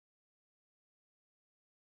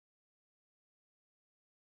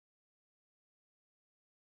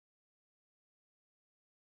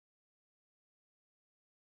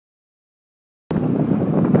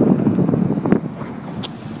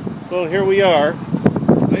Well, here we are.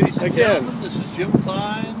 Ladies and Again. gentlemen, this is Jim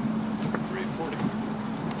Klein reporting.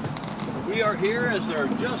 We are here as they're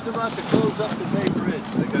just about to close up the Bay Bridge.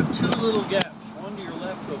 They got two little gaps, one to your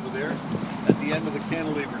left over there at the end of the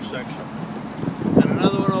cantilever section, and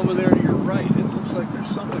another one over there to your right. It looks like there's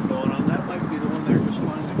something going on. That might be the one they're just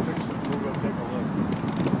finally fixing. We'll go take a look.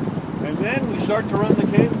 And then we start to run the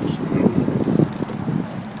cables.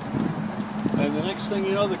 And the next thing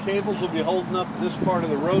you know, the cables will be holding up this part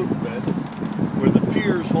of the road bed, where the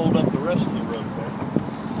piers hold up the rest of the road bed.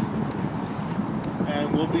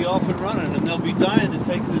 And we'll be off and running, and they'll be dying to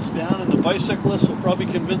take this down, and the bicyclists will probably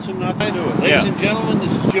convince them not to do it. Ladies and gentlemen,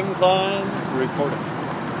 this is Jim Klein reporting.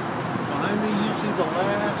 Behind me, you see the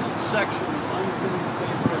last section of unfinished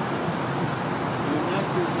Bay Bridge. The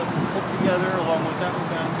connectors that we put together, along with that one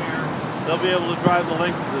down here, they'll be able to drive the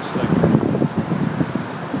length of this thing.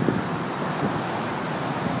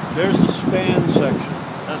 There's the span section.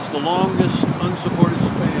 That's the longest unsupported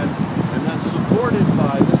span, and that's supported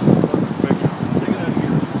by this picture. Take it out of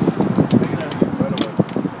here. Take it out of here right away.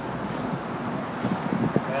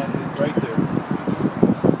 And it's right there.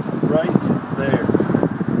 Right there.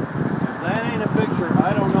 If that ain't a picture,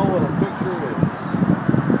 I don't know what a picture is.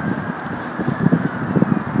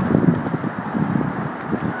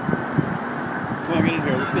 Come on, get in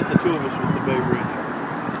here. Let's get the two of us with the Bay Bridge.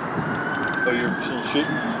 Oh, you're still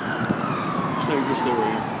shooting? Just over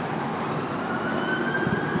here.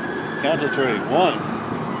 Count to three. 1,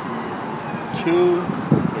 2,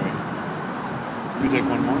 3. We take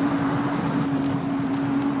one more.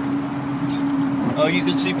 Oh, you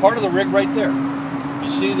can see part of the rig right there. You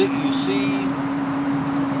see that? You see.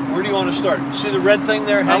 Where do you want to start? You see the red thing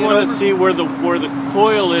there hanging over? I want to see where the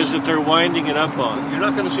coil is that they're winding it up on. You're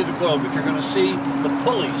not going to see the coil, but you're going to see the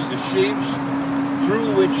pulleys, the sheaves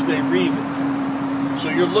through which they reeve it. So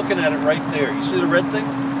you're looking at it right there. You see the red thing?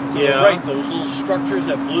 To the right, those little structures,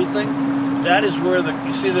 that blue thing? That is where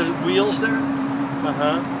you see the wheels there?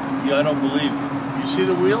 Uh-huh. Yeah, I don't believe you. You see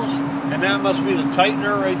the wheels? And that must be the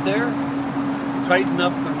tightener right there. To tighten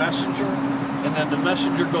up the messenger. And then the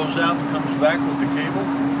messenger goes out and comes back with the cable.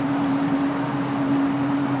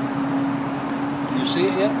 Do you see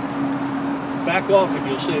it yet? Back off and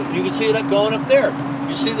you'll see it. You can see it going up there.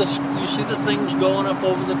 You see the things going up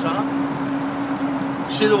over the top?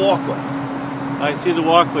 See the walkway? I see the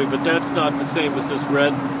walkway, but that's not the same as this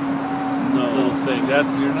red little thing.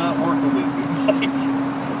 You're not working with me, Mike.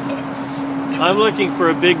 I'm looking for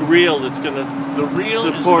a big reel that's going to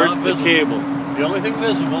support the cable. The only thing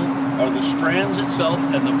visible are the strands itself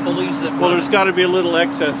and the pulleys that Well, there's got to be a little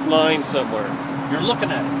excess line somewhere. You're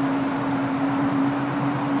looking at it.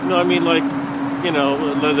 No, I mean like, you know,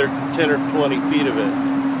 another 10 or 20 feet of it.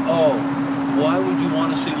 Oh, why would you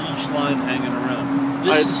want to see loose line hanging around?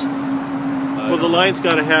 Well, the line's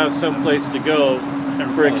got to have some place to go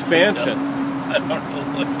for expansion. I don't know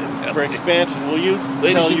what the hell. For expansion. Will you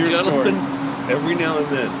tell your story? Every now and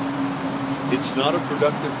then, it's not a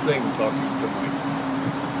productive thing talking to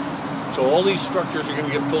Mike. So all these structures are going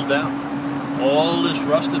to get pulled down. All this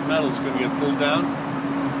rusted metal is going to get pulled down.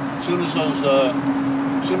 As soon as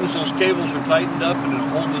those cables are tightened up and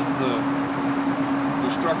hold the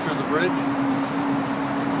structure of the bridge,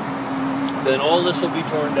 then all this will be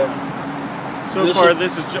torn down. So far,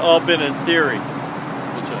 this has all been in theory.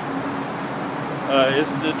 What's that?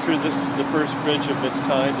 Isn't it true this is the first bridge of its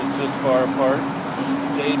kind that's this far apart?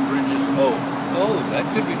 Stayed bridges. Oh, that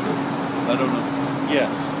could be true. I don't know. Yes.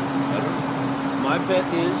 I don't know. My bet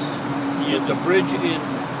is that the bridge in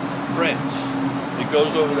France, it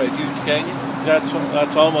goes over that huge canyon. That's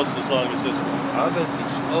almost as long as this one. I bet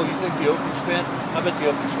it's, you think the open span? I bet the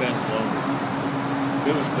open span is longer.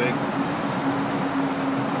 It was big.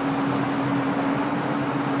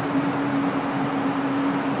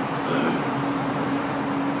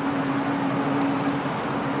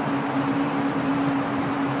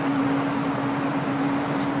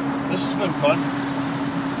 This has been fun.